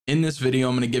In this video,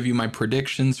 I'm going to give you my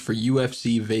predictions for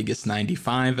UFC Vegas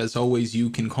 95. As always, you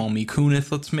can call me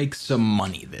Kunith. Let's make some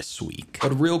money this week.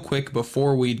 But real quick,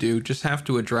 before we do, just have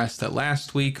to address that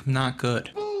last week, not good.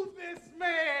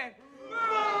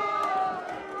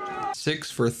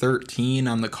 6 for 13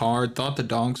 on the card. Thought the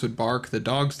dogs would bark. The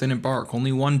dogs didn't bark.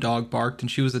 Only one dog barked, and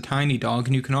she was a tiny dog,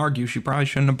 and you can argue she probably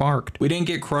shouldn't have barked. We didn't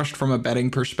get crushed from a betting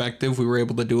perspective. We were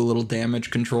able to do a little damage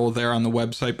control there on the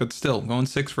website, but still, going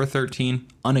 6 for 13,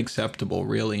 unacceptable,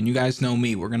 really. And you guys know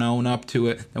me. We're going to own up to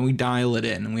it. Then we dial it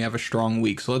in, and we have a strong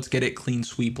week. So let's get it clean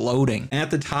sweep loading. At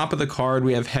the top of the card,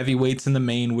 we have heavyweights in the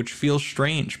main, which feels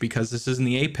strange because this isn't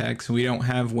the Apex, and we don't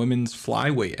have women's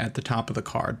flyweight at the top of the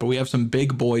card. But we have some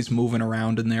big boys moving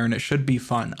around in there, and it should be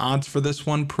fun. Odds for this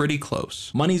one pretty close.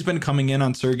 Money's been coming in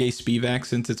on Serghei Spivac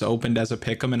since it's opened as a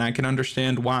pick'em, and I can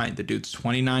understand why. The dude's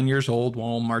 29 years old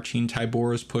while Marcin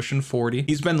Tybura is pushing 40.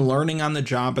 He's been learning on the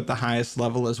job at the highest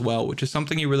level as well, which is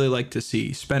something you really like to see.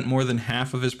 He spent more than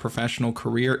half of his professional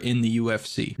career in the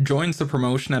UFC. Joins the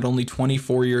promotion at only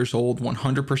 24 years old,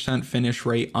 100% finish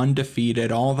rate, undefeated,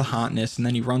 all the hotness, and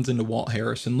then he runs into Walt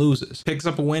Harris and loses. Picks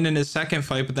up a win in his second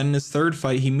fight, but then in his third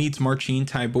fight he meets Marcin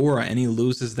Tybura and he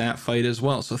loses that fight as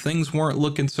well. So things weren't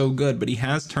looking so good, but he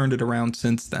has turned it around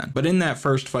since then. But in that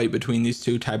first fight between these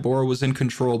two, Tybura was in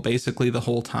control basically the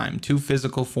whole time. Too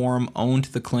physical for him, owned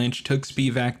the clinch, took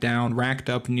Spivac down, racked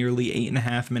up nearly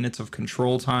 8.5 minutes of control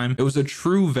time. It was a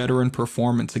true veteran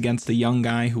performance against a young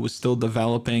guy who was still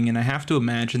developing, and I have to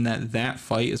imagine that that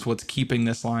fight is what's keeping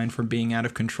this line from being out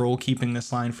of control, keeping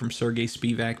this line from Serghei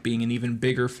Spivac being an even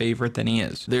bigger favorite than he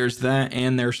is. There's that,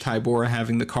 and there's Tybura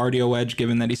having the cardio edge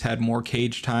given that he's had more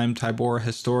cage time. Tybura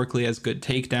historically has good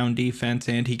takedown defense,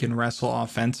 and he can wrestle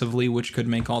offensively, which could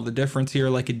make all the difference here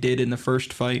like it did in the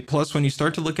first fight. Plus, when you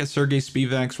start to look at Serghei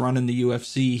Spivac's run in the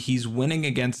UFC, he's winning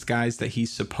against guys that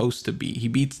he's supposed to beat. He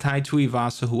beats Tai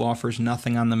Tuivasa, who offers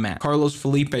nothing on the mat. Carlos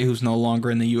Felipe, who's no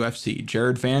longer in the UFC.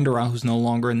 Jared Vanderaa, who's no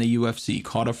longer in the UFC.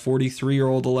 Caught a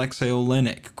 43-year-old Alexei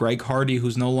Oleinik. Greg Hardy,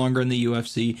 who's no longer in the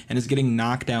UFC and is getting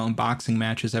knocked out in boxing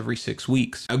matches every 6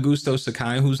 weeks. Augusto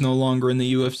Sakai, who's no longer in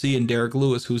the UFC, and Derek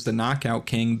Lewis, who's the knockout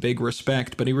king. Big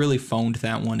respect, but he really phoned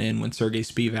that one in when Serghei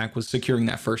Spivac was securing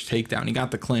that first takedown. He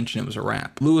got the clinch and it was a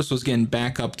wrap. Lewis was getting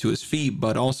back up to his feet,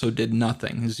 but also did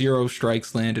nothing. 0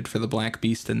 strikes landed for the Black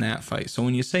Beast in that fight. So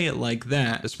when you say it like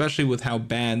that, especially with how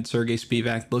bad Serghei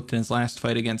Spivac looked in his last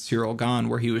fight against Cyril Gane,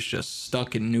 where he was just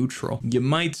stuck in neutral, you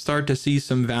might start to see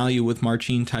some value with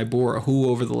Marcin Tybura, who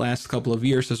over the last couple of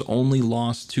years has only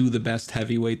lost to the best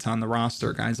heavyweights on the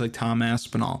roster, guys like Tom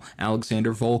Aspinall,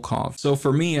 Alexander Volkov. So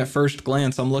for me, at first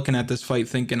glance, I'm looking at this fight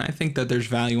thinking, I think that there's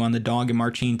value on the dog in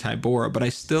Marcin Tybura, but I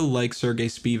still like Serghei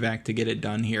Spivac to get it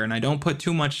done here, and I don't put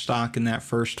too much stock in that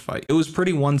first fight. It was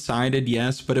pretty one-sided,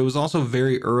 yes, but it was also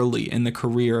very early in the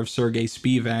career of Serghei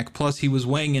Spivac, plus he was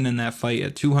weighing in that fight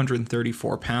at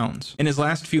 234 pounds. In his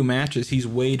last few matches, he's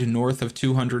weighed north of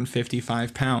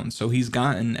 255 pounds, so he's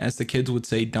gotten, as the kids would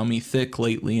say, dummy thick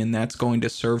lately, and that's going to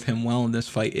serve him well in this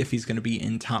fight if he's going to be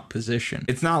in top position.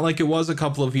 It's not like it was a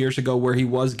couple of years ago where he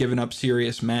was giving up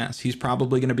serious mass. He's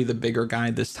probably going to be the bigger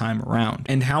guy this time around.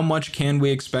 And how much can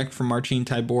we expect from Marcin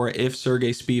Tybura if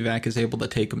Serghei Spivac is able to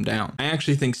take him down? I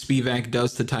actually think Spivac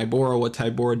does to Tybura what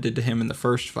Tybura did to him in the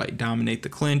first fight. Dominate the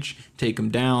clinch, take him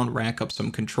down, rack up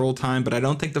some control time, but I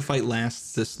don't think the fight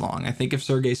lasts this long. I think if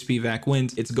Serghei Spivac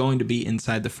wins, it's going to be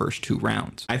inside the first 2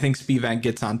 rounds. I think Spivac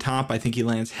gets on top. I think he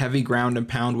lands heavy ground and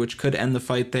pound, which could end the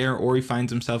fight there, or he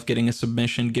finds himself getting a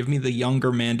submission. Give me the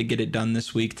younger man to get it done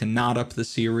this week to knot up the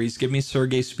series. Give me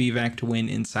Serghei Spivac to win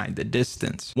inside the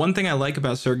distance. One thing I like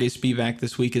about Serghei Spivac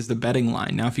this week is the betting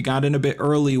line. Now, if you got in a bit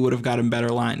early, you would have gotten better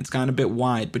line. It's gotten a bit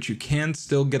wide, but you can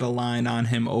still get a line on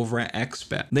him over at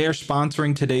XBet. They are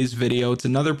sponsoring today's video. It's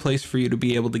another place for you to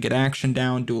be able to get action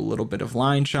down, do a little bit of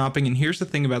line shopping. And here's the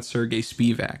thing about Serghei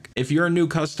Spivac. If you're a new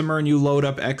customer and you load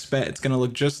up XBet, it's going to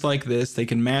look just like this. They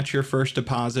can match your first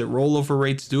deposit. Rollover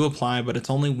rates do apply, but it's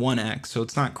only 1x, so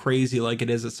it's not crazy like it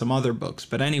is at some other books.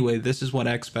 But anyway, this is what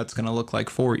XBet's going to look like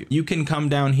for you. You can come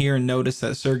down here and notice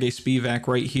that Serghei Spivac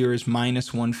right here is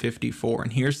minus 154.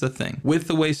 And here's the thing. With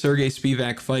the way Serghei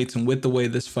Spivac fights and with the way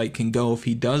this fight can go, if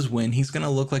he does win, he's going to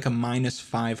look like a minus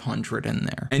 500 in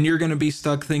there. And you're going to be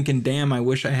stuck thinking, damn, I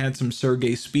wish I had some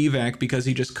Serghei Spivac because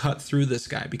he just cut through this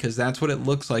guy, because that's what it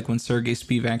looks like when Serghei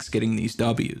Spivac's getting these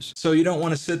W's. So you don't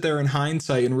want to sit there in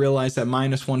hindsight and realize that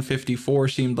minus 154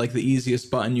 seemed like the easiest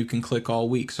button you can click all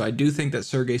week. So I do think that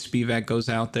Serghei Spivac goes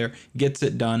out there, gets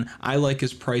it done. I like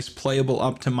his price playable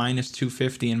up to minus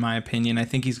 250 in my opinion. I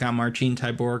think he's got Marcin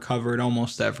Tybura covered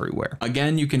almost everywhere.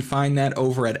 Again, you can find that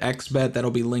over at XBet.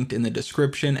 That'll be linked in the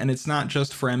description, and it's not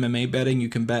just for MMA betting. You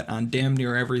can bet on damn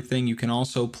near everything. You can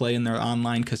also play in their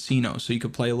online casino, so you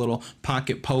could play a little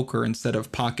pocket poker instead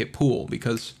of pocket pool,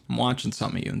 because I'm watching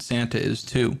some of you, and Santa is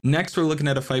too. Next, we're looking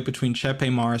at a fight between Chepe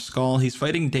Mariscal. He's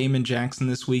fighting Damon Jackson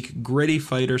this week. Gritty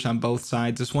fighters on both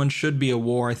sides. This one should be a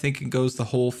war. I think it goes the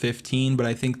whole 15, but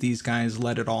I think these guys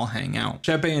let it all hang out.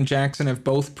 Chepe and Jackson have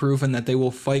both proven that they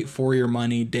will fight for your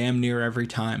money damn near every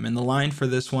time, and the line for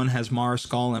this one has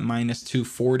Mariscal at minus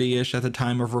 240-ish at the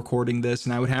time of recording this,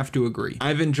 and I would have to agree.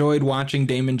 I've enjoyed watching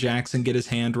Damon Jackson get his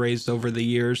hand raised over the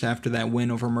years after that win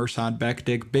over Mirsad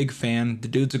Bektic. Big fan. The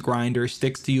dude's a grinder,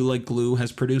 sticks to you like glue,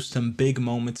 has produced some big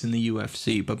moments in the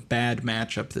UFC, but bad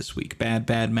matchup this week. Bad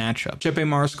matchup. Chepe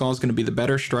Mariscal is going to be the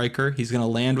better striker. He's going to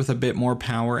land with a bit more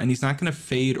power, and he's not going to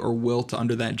fade or wilt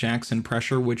under that Jackson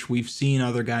pressure, which we've seen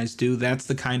other guys do. That's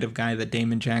the kind of guy that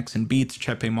Damon Jackson beats.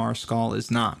 Chepe Mariscal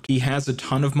is not. He has a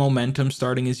ton of momentum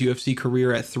starting his UFC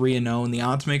career at 3-0, and the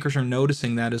odds makers are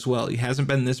noticing that as well. He hasn't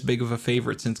been this big of a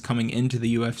favorite since coming into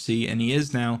the UFC, and he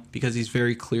is now because he's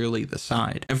very clearly the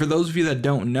side. And for those of you that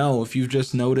don't know, if you've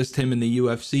just noticed him in the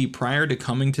UFC, prior to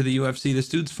coming to the UFC, this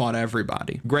dude's fought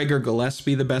everybody. Gregor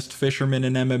Gillespie, the best fisherman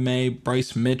in MMA,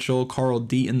 Bryce Mitchell, Karl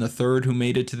Deaton III, who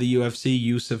made it to the UFC,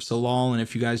 Youssef Zalal, and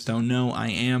if you guys don't know, I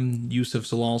am Youssef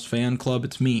Zalal's fan club.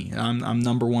 It's me. I'm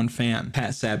 #1 fan.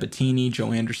 Pat Sabatini,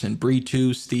 Joe Anderson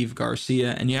Brito, Steve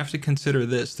Garcia, and you have to consider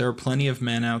this. There are plenty of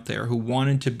men out there who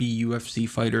wanted to be UFC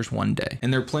fighters one day,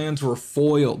 and their plans were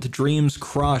foiled, dreams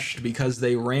crushed, because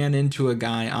they ran into a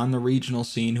guy on the regional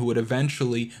scene who would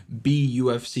eventually be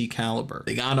UFC caliber.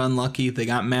 They got unlucky, they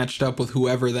got matched up with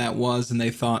whoever that was, and they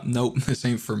thought, nope, this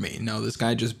ain't for me. No, this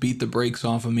guy just beat the brakes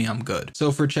off of me, I'm good.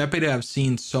 So for Chepe to have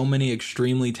seen so many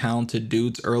extremely talented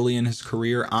dudes early in his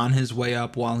career on his way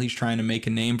up while he's trying to make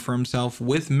a name for himself,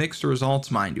 with mixed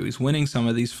results, mind you, he's winning some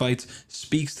of these fights,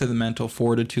 speaks to the mental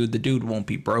fortitude. The dude won't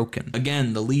be broken.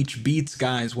 Again, the leech beats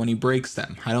guys when he breaks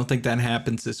them. I don't think that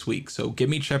happens this week, so give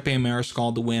me Chepe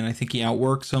Mariscal to win. I think he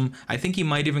outworks him. I think he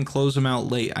might even close him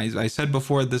out late. I said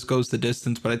before this goes the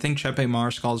distance, but I think Chepe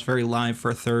Mariscal is very live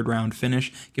for a third round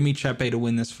finish. Give me Chepe to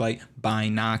win this fight by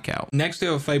knockout. Next, we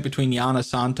have a fight between Yana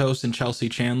Santos and Chelsea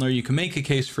Chandler. You can make a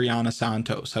case for Yana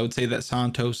Santos. I would say that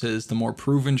Santos is the more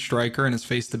proven striker and has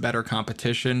faced the better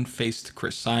competition, faced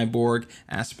Chris Cyborg,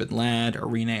 Aspen Ladd,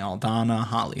 Irene Aldana,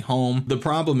 Holly Holm. The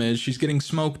problem is she's getting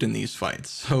smoked in these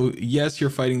fights. So yes, you're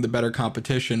fighting the better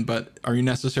competition, but are you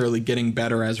necessarily getting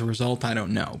better as a result? I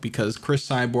don't know, because Chris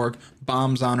Cyborg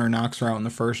bombs on her, knocks her out in the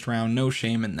first round. No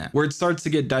shame in that. Where it starts to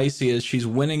get dicey is she's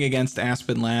winning against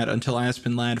Aspen Ladd until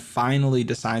Aspen Ladd finally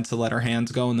decides to let her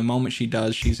hands go, and the moment she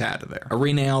does, she's out of there.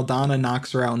 Irene Aldana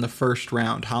knocks her out in the first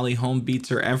round. Holly Holm beats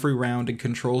her every round and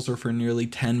controls her for nearly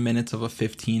 10 minutes of a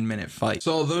 15-minute fight.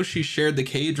 So although she shared the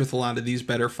cage with a lot of these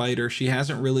better fighters, she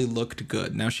hasn't really looked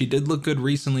good. Now, she did look good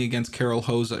recently against Karol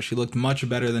Rosa. She looked much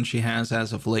better than she has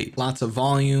as of late. Lots of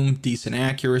volume, decent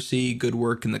accuracy, good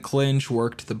work in the clinch,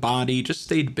 worked the body, just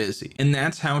stayed busy. And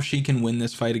that's how she can win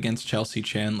this fight against Chelsea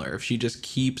Chandler. If she just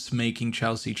keeps making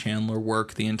Chelsea Chandler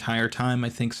work the entire time, I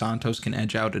think Santos can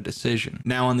edge out a decision.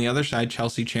 Now, on the other side,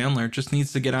 Chelsea Chandler just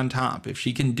needs to get on top. If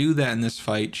she can do that in this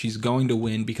fight, she's going to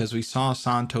win, because we saw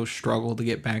Santos struggle to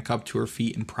get back up to her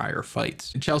feet in prior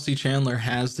fights. Chelsea Chandler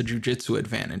has the jiu-jitsu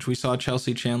advantage. We saw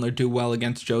Chelsea Chandler do well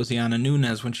against Josiana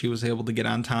Nunes when she was able to get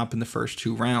on top in the first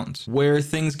 2 rounds. Where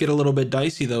things get a little bit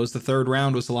dicey, though, is the third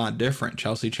round was a lot different.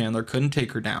 Chelsea Chandler couldn't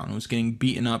take her down, was getting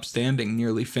beaten up standing,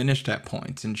 nearly finished at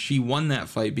points, and she won that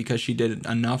fight because she did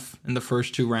enough in the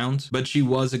first 2 rounds, but she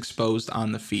was exposed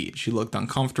on the feet. She looked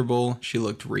uncomfortable, she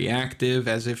looked reactive,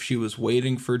 as if she was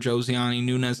waiting for Josiana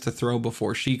Nunes to throw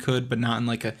before she could, but not in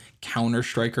like a counter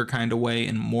striker kind of way,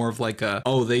 and more of like a,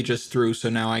 oh, they just threw, so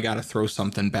now I gotta throw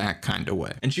something back kind of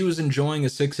way. And she was enjoying a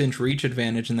 6-inch reach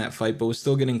advantage in that fight, but was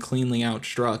still getting cleanly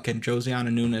outstruck, and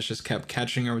Josiana Nunes just kept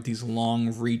catching her with these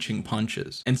long reaching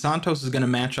punches. And Santos is going to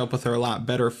match up with her a lot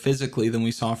better physically than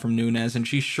we saw from Nunes, and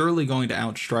she's surely going to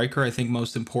outstrike her, I think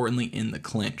most importantly in the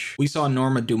clinch. We saw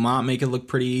Norma Dumont make it look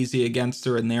pretty easy against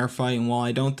her in their fight, and while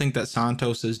I don't think that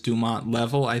Santos is Dumont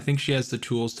level, I think she has the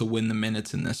tools to win the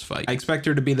minutes in this fight. I expect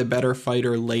her to be the better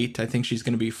fighter late. I think she's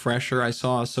going to be fresher. I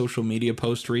saw a social media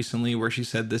post recently where she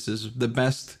said this is the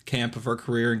best camp of her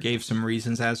career and gave some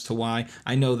reasons as to why.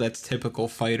 I know that's typical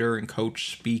fighter and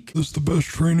coach speak. This is the best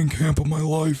training camp of my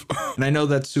life. And I know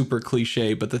that's super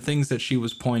cliche, but the things that she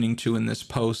was pointing to in this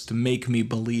post make me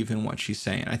believe in what she's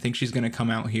saying. I think she's going to come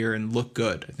out here and look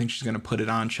good. I think she's going to put it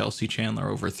on Chelsea Chandler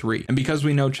over 3. And because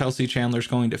we know Chelsea Chandler's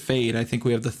going to fade, I think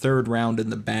we have the third round in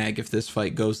the bag if this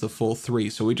fight goes the full 3.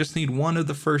 So we just need one of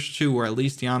the first 2, or at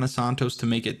least Yana Santos, to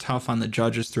make it tough on the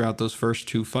judges throughout those first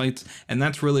 2 fights. And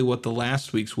that's really what the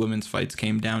last week's women's fights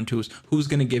came down to, is who's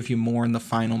going to give you more in the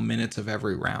final minutes of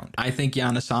every round? I think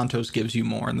Yana Santos gives you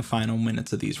more in the final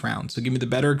minutes of these rounds. So give me the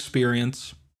better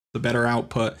experience, the better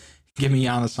output. Give me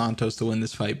Yana Santos to win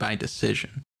this fight by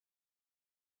decision.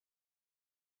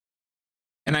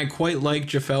 And I quite like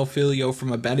Jafel Filio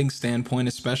from a betting standpoint,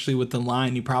 especially with the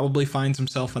line. He probably finds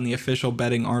himself on the official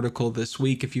betting article this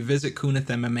week. If you visit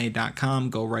kunithmma.com,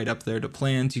 go right up there to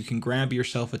plans. You can grab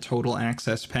yourself a total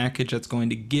access package that's going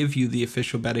to give you the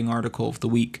official betting article of the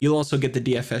week. You'll also get the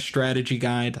DFS strategy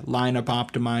guide, lineup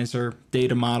optimizer,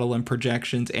 data model and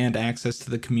projections, and access to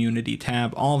the community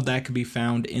tab. All of that can be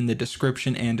found in the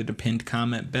description and in a pinned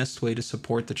comment. Best way to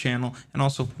support the channel. And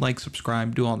also like,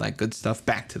 subscribe, do all that good stuff.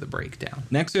 Back to the breakdown.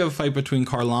 Next, we have a fight between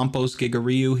Charalampos,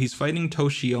 Grigoriou. He's fighting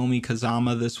Toshiomi,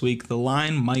 Kazama this week. The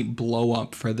line might blow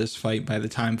up for this fight by the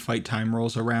time fight time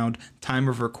rolls around. Time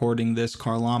of recording this,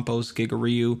 Charalampos,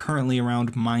 Grigoriou, currently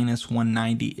around minus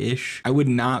 190-ish. I would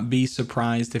not be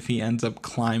surprised if he ends up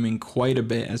climbing quite a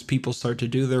bit as people start to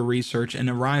do their research and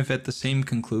arrive at the same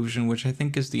conclusion, which I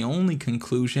think is the only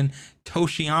conclusion.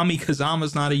 Toshiomi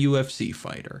Kazama's not a UFC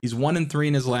fighter. He's 1-3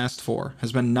 in his last 4,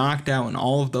 has been knocked out in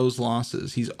all of those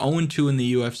losses. He's 0-2 in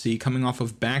the UFC, coming off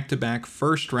of back-to-back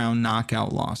first-round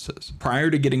knockout losses. Prior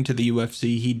to getting to the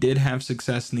UFC, he did have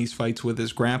success in these fights with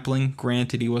his grappling.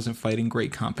 Granted, he wasn't fighting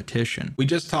great competition. We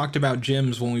just talked about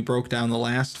gyms when we broke down the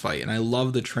last fight, and I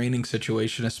love the training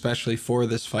situation, especially for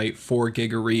this fight for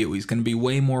Grigoriou. He's going to be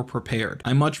way more prepared.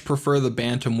 I much prefer the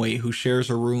bantamweight who shares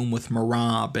a room with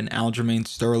Merab and Aljamain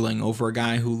Sterling over a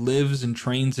guy who lives and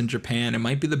trains in Japan and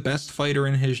might be the best fighter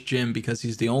in his gym because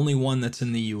he's the only one that's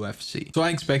in the UFC. So I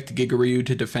expect Grigoriou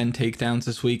to defend takedowns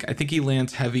this week. I think he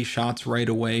lands heavy shots right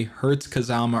away, hurts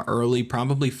Kazama early,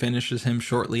 probably finishes him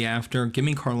shortly after. Give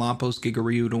me Charalampos,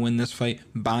 Grigoriou to win this fight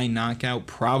by knockout,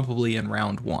 probably in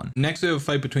round 1. Next, we have a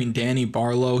fight between Danny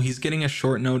Barlow. He's getting a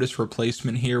short notice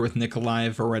replacement here with Nikolay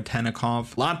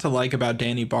Veretennikov. A lot to like about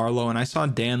Danny Barlow, and I saw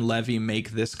Dan Levy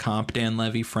make this comp. Dan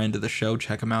Levy, friend of the show,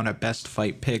 check him out at Best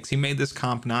Fight Picks. He made this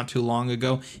comp not too long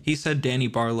ago. He said Danny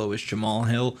Barlow is Jamal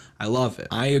Hill. I love it.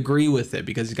 I agree with it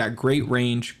because he's got great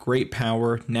range, great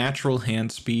power, natural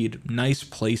hand speed, nice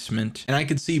placement, and I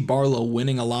could see Barlow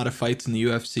winning a lot of fights in the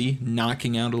UFC,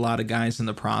 knocking out a lot of guys in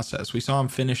the process. We saw him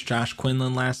finish Josh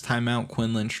Quinlan last time out.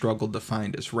 Quinlan struggled to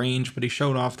find his range, but he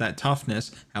showed off that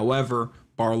toughness. However,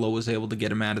 Barlow was able to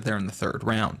get him out of there in the 3rd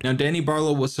round. Now, Danny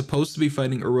Barlow was supposed to be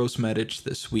fighting Uros Medic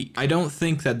this week. I don't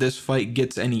think that this fight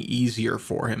gets any easier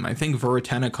for him. I think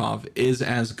Veretennikov is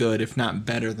as good, if not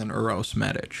better, than Uros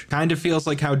Medic. Kind of feels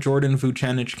like how Jordan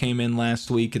Vucenic came in last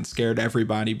week and scared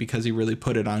everybody because he really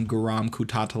put it on Guram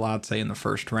Kutateladze in the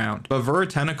 1st round. But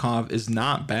Veretennikov is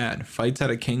not bad. Fights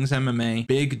out of Kings MMA,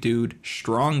 big dude,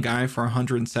 strong guy for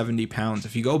 170 pounds.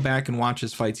 If you go back and watch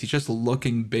his fights, he's just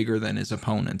looking bigger than his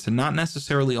opponents and not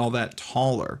necessarily all that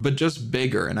taller, but just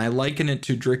bigger. And I liken it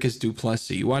to Dricus du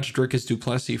Plessis. You watch Dricus du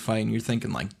Plessis fight and you're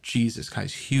thinking like, Jesus,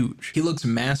 guy's huge. He looks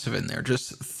massive in there,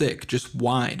 just thick, just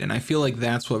wide. And I feel like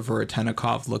that's what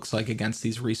Veretennikov looks like against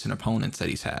these recent opponents that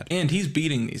he's had. And he's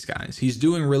beating these guys. He's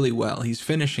doing really well. He's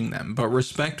finishing them, but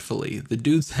respectfully, the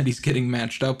dudes that he's getting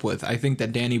matched up with, I think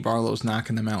that Danny Barlow's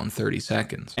knocking them out in 30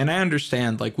 seconds. And I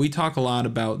understand, like, we talk a lot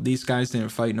about these guys didn't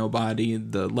fight nobody.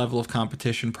 The level of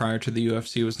competition prior to the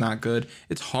UFC was not good.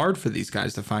 It's hard for these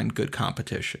guys to find good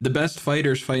competition. The best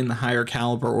fighters fight in the higher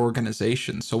caliber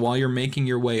organizations. So while you're making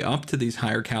your way up to these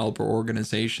higher caliber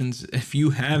organizations, if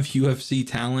you have UFC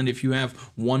talent, if you have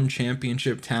one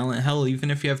championship talent, hell,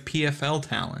 even if you have PFL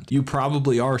talent, you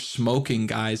probably are smoking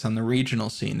guys on the regional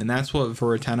scene. And that's what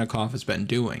Veretennikov has been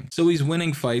doing. So he's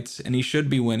winning fights and he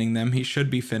should be winning them. He should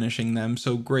be finishing them.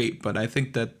 So great. But I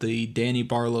think that the Danny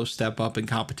Barlow step up in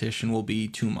competition will be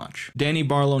too much. Danny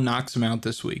Barlow knocks him out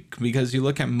this week because you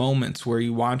look at moments where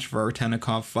you watch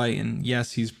Veretennikov fight, and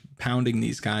yes, he's pounding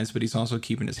these guys, but he's also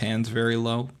keeping his hands very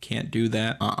low. Can't do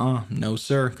that. No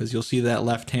sir, because you'll see that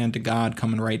left hand to God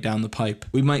coming right down the pipe.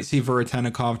 We might see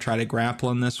Veretennikov try to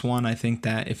grapple in this one. I think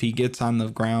that if he gets on the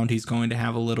ground, he's going to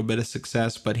have a little bit of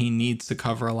success, but he needs to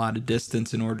cover a lot of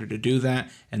distance in order to do that,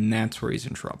 and that's where he's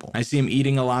in trouble. I see him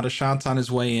eating a lot of shots on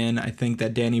his way in. I think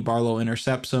that Danny Barlow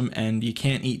intercepts him, and you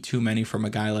can't eat too many from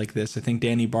a guy like this. I think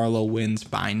Danny Barlow wins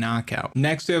by knockout.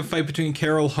 Next, we have a fight between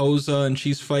Karol Rosa, and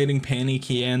she's fighting Pannie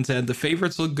Kianzad. Kianzad. The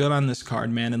favorites look good on this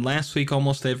card, man, and last week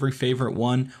almost every favorite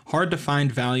won. Hard to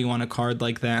find value on a card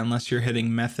like that unless you're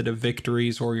hitting method of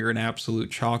victories or you're an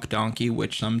absolute chalk donkey,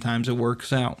 which sometimes it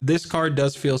works out. This card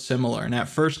does feel similar, and at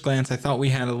first glance I thought we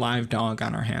had a live dog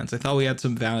on our hands. I thought we had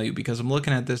some value because I'm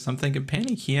looking at this, I'm thinking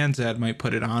Pannie Kianzad might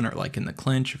put it on her, like in the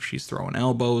clinch if she's throwing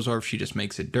elbows or if she just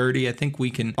makes it dirty. I think we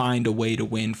can find a way to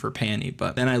win for Pannie,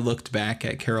 but then I looked back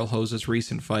at Karol Rosa's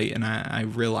recent fight and I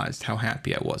realized how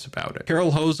happy I was about it.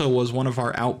 Karol Rosa was one of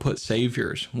our output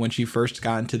saviors when she first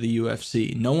got into the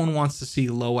UFC. No one wants to see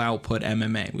low output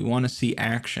MMA. We want to see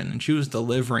action, and she was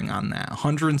delivering on that.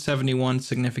 171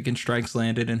 significant strikes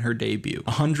landed in her debut.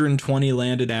 120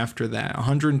 landed after that.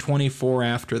 124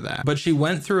 after that. But she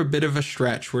went through a bit of a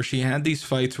stretch where she had these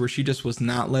fights where she just was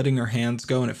not letting her hands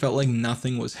go, and it felt like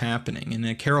nothing was happening. In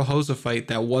a Karol Rosa fight,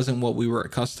 that wasn't what we were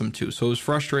accustomed to, so it was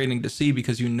frustrating to see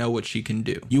because you know what she can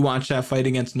do. You watch that fight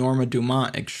against Norma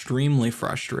Dumont, extremely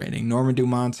frustrating. Norma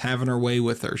Dumont's having her way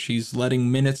with her. She's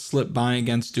letting minutes slip by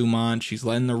against Dumont. She's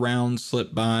letting the rounds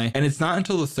slip by. And it's not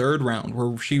until the third round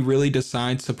where she really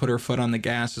decides to put her foot on the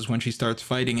gas is when she starts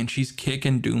fighting, and she's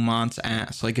kicking Dumont's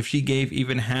ass. Like if she gave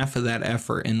even half of that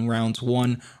effort in rounds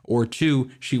 1 or 2,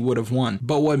 she would have won.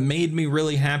 But what made me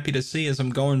really happy to see is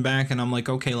I'm going back and I'm like,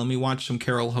 okay, let me watch some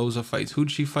Karol Rosa fights.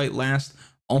 Who'd she fight last?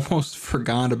 Almost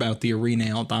forgot about the Arena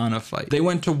Aldana fight. They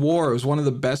went to war. It was one of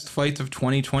the best fights of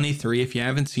 2023. If you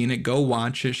haven't seen it, go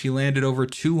watch it. She landed over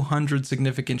 200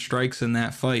 significant strikes in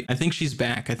that fight. I think she's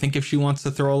back. I think if she wants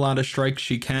to throw a lot of strikes,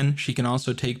 she can. She can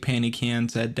also take Pannie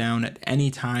Kianzad down at any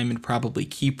time and probably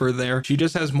keep her there. She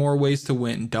just has more ways to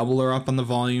win. Double her up on the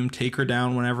volume, take her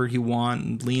down whenever you want,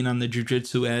 and lean on the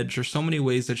jiu-jitsu edge. There's so many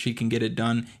ways that she can get it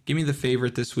done. Give me the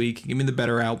favorite this week. Give me the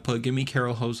better output. Give me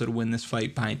Karol Rosa to win this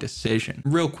fight by decision.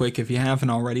 Real quick, if you haven't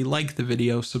already, like the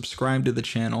video, subscribe to the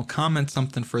channel, comment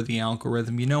something for the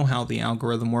algorithm. You know how the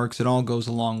algorithm works. It all goes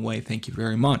a long way. Thank you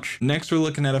very much. Next, we're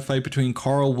looking at a fight between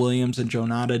Karl Williams and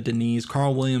Jhonata Diniz.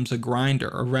 Karl Williams, a grinder,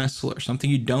 a wrestler,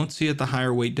 something you don't see at the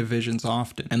higher weight divisions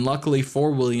often. And luckily for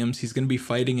Williams, he's going to be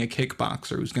fighting a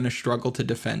kickboxer who's going to struggle to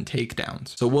defend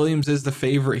takedowns. So Williams is the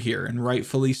favorite here, and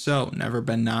rightfully so. Never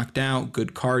been knocked out,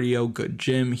 good cardio, good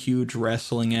gym, huge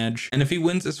wrestling edge. And if he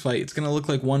wins this fight, it's going to look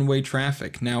like one-way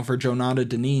traffic. Now, for Jhonata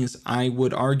Diniz, I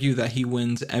would argue that he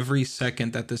wins every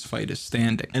second that this fight is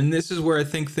standing. And this is where I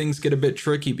think things get a bit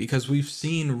tricky, because we've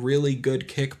seen really good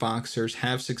kickboxers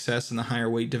have success in the higher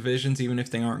weight divisions, even if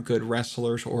they aren't good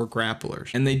wrestlers or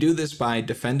grapplers. And they do this by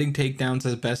defending takedowns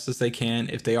as best as they can.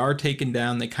 If they are taken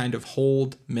down, they kind of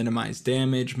hold, minimize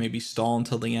damage, maybe stall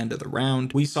until the end of the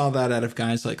round. We saw that out of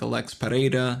guys like Alex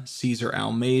Pereira, Cesar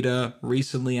Almeida,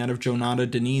 recently out of Jhonata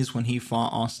Diniz when he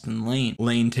fought Austin Lane.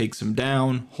 Lane takes him down,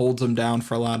 holds him down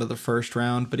for a lot of the first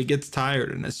round, but he gets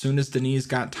tired, and as soon as Diniz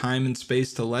got time and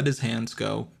space to let his hands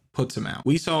go, puts him out.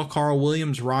 We saw Karl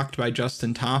Williams rocked by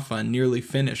Justin Tafa and nearly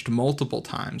finished multiple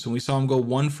times, and we saw him go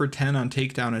 1 for 10 on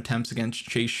takedown attempts against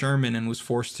Chase Sherman and was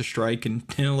forced to strike and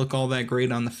didn't look all that great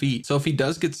on the feet. So if he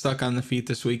does get stuck on the feet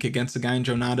this week against the guy in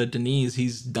Jhonata Diniz,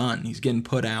 he's done. He's getting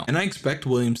put out. And I expect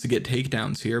Williams to get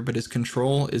takedowns here, but his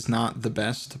control is not the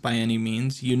best by any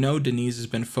means. You know Diniz has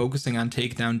been focusing on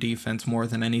takedown defense more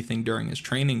than anything during his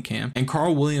training camp, and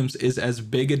Karl Williams is as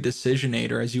big a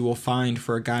decisionator as you will find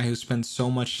for a guy who spends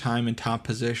so much time in top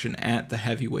position at the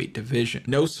heavyweight division.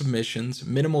 No submissions,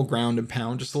 minimal ground and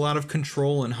pound, just a lot of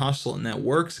control and hustle, and that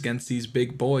works against these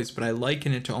big boys, but I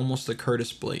liken it to almost a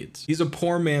Curtis Blades. He's a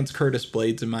poor man's Curtis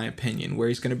Blades in my opinion, where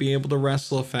he's going to be able to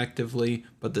wrestle effectively,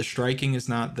 but the striking is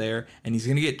not there, and he's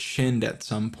going to get chinned at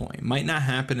some point. Might not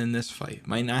happen in this fight,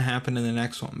 might not happen in the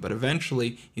next one, but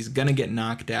eventually he's going to get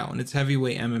knocked out, and it's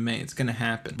heavyweight MMA, it's going to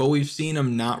happen. But we've seen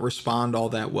him not respond all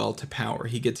that well to power.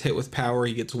 He gets hit with power,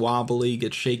 he gets wobbly, he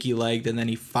gets shaky legged, and then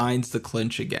he finds the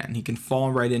clinch again. He can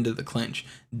fall right into the clinch.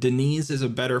 Diniz is a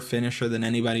better finisher than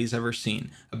anybody's ever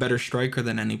seen, a better striker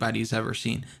than anybody's ever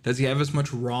seen. Does he have as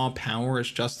much raw power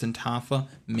as Justin Tafa?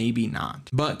 Maybe not.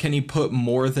 But can he put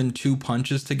more than 2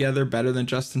 punches together better than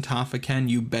Justin Tafa can?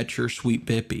 You bet your sweet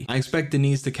bippy. I expect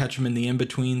Diniz to catch him in the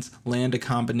in-betweens, land a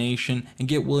combination, and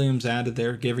get Williams out of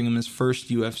there, giving him his first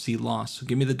UFC loss. So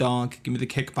give me the dog, give me the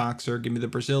kickboxer, give me the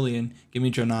Brazilian, give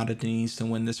me Jhonata Diniz to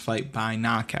win this fight by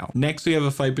knockout. Next, we have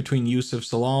a fight between Youssef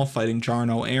Zalal fighting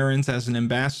Jarno Errens. As an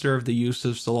ambassador of the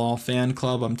Youssef Zalal fan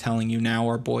club, I'm telling you now,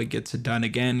 our boy gets it done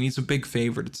again. He's a big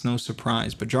favorite, it's no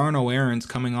surprise, but Jarno Errens,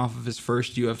 coming off of his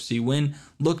first UFC win,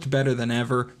 looked better than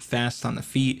ever, fast on the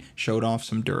feet, showed off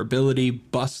some durability,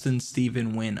 busting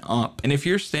Steven Wynn up. And if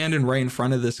you're standing right in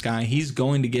front of this guy, he's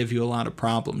going to give you a lot of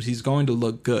problems. He's going to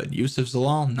look good. Youssef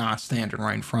Zalal, not standing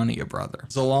right in front of you, brother.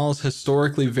 Zalal is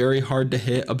historically very hard to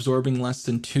hit, absorbing less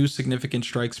than 2 significant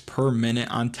strikes per minute.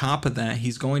 On top of that,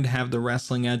 he's going to have the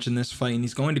wrestling edge in this fight, and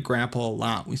he's going to grapple a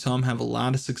lot. We saw him have a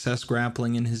lot of success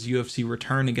grappling in his UFC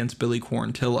return against Billy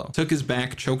Quarantillo. Took his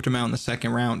back, choked him out in the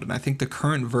second round, and I think the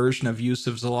current version of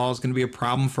Youssef Zalal is going to be a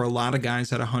problem for a lot of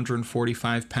guys at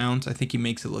 145 pounds. I think he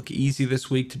makes it look easy this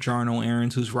week to Jarno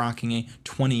Errens, who's rocking a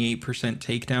 28%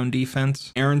 takedown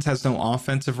defense. Errens has no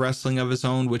offensive wrestling of his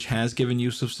own, which has given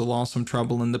Youssef Zalal some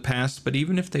trouble in the past, but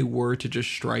even if they were to just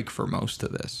strike for most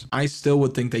of this, I still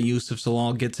would think that Youssef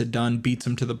Zalal gets it done, beats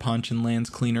him to the punch, and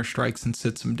lands cleaner strikes and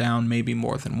sits him down maybe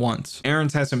more than once.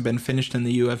 Errens hasn't been finished in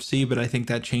the UFC, but I think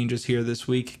that changes here this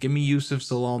week. Give me Youssef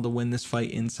Zalal to win this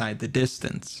fight inside the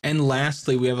distance. And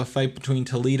lastly, we have a fight between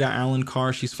Talita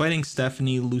Alencar. She's fighting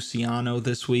Stephanie Luciano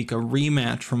this week, a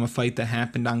rematch from a fight that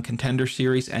happened on Contender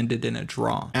Series, ended in a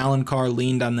draw. Alencar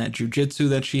leaned on that jiu-jitsu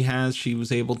that she has. She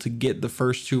was able to get the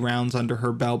first 2 rounds under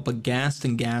her belt, but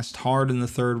gassed hard in the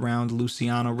 3rd round.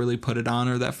 Luciano really put it on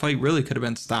her. That fight really could have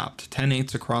been stopped.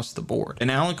 10-8s across the board. And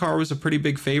Alencar was a pretty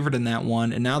big favorite in that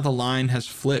one, and now the line has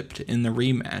flipped in the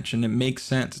rematch, and it makes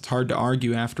sense. It's hard to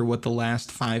argue after what the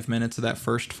last 5 minutes of that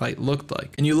first fight looked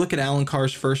like. And you look at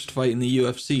Alencar's first fight in the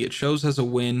UFC, it shows as a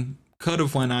win. Could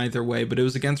have went either way, but it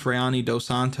was against Rayani Dos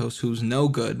Santos, who's no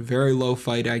good, very low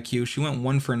fight IQ. She went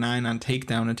 1 for 9 on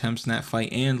takedown attempts in that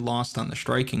fight and lost on the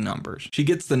striking numbers. She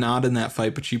gets the nod in that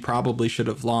fight, but she probably should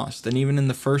have lost. And even in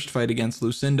the first fight against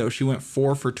Lucindo, she went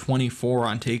 4 for 24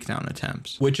 on takedown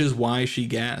attempts, which is why she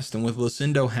gassed. And with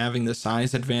Lucindo having the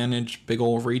size advantage, big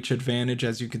old reach advantage,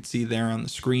 as you can see there on the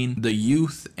screen, the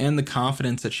youth and the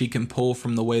confidence that she can pull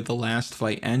from the way the last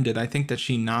fight ended, I think that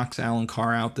she knocks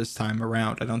Alencar out this time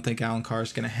around. I don't think Alencar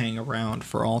is going to hang around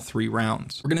for all 3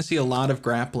 rounds. We're going to see a lot of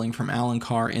grappling from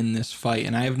Alencar in this fight,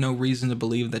 and I have no reason to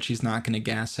believe that she's not going to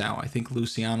gas out. I think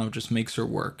Luciano just makes her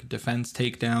work. Defends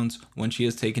takedowns. When she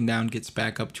is taken down, gets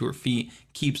back up to her feet,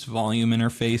 keeps volume in her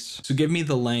face. So give me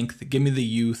the length, give me the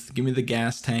youth, give me the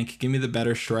gas tank, give me the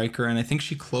better striker, and I think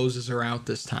she closes her out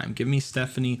this time. Give me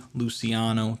Stephanie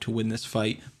Luciano to win this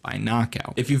fight by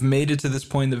knockout. If you've made it to this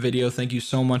point in the video, thank you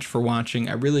so much for watching.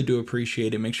 I really do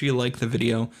appreciate it. Make sure you like the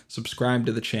video, subscribe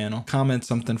to the channel, comment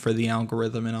something for the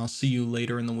algorithm, and I'll see you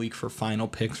later in the week for final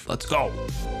picks. Let's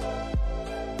go!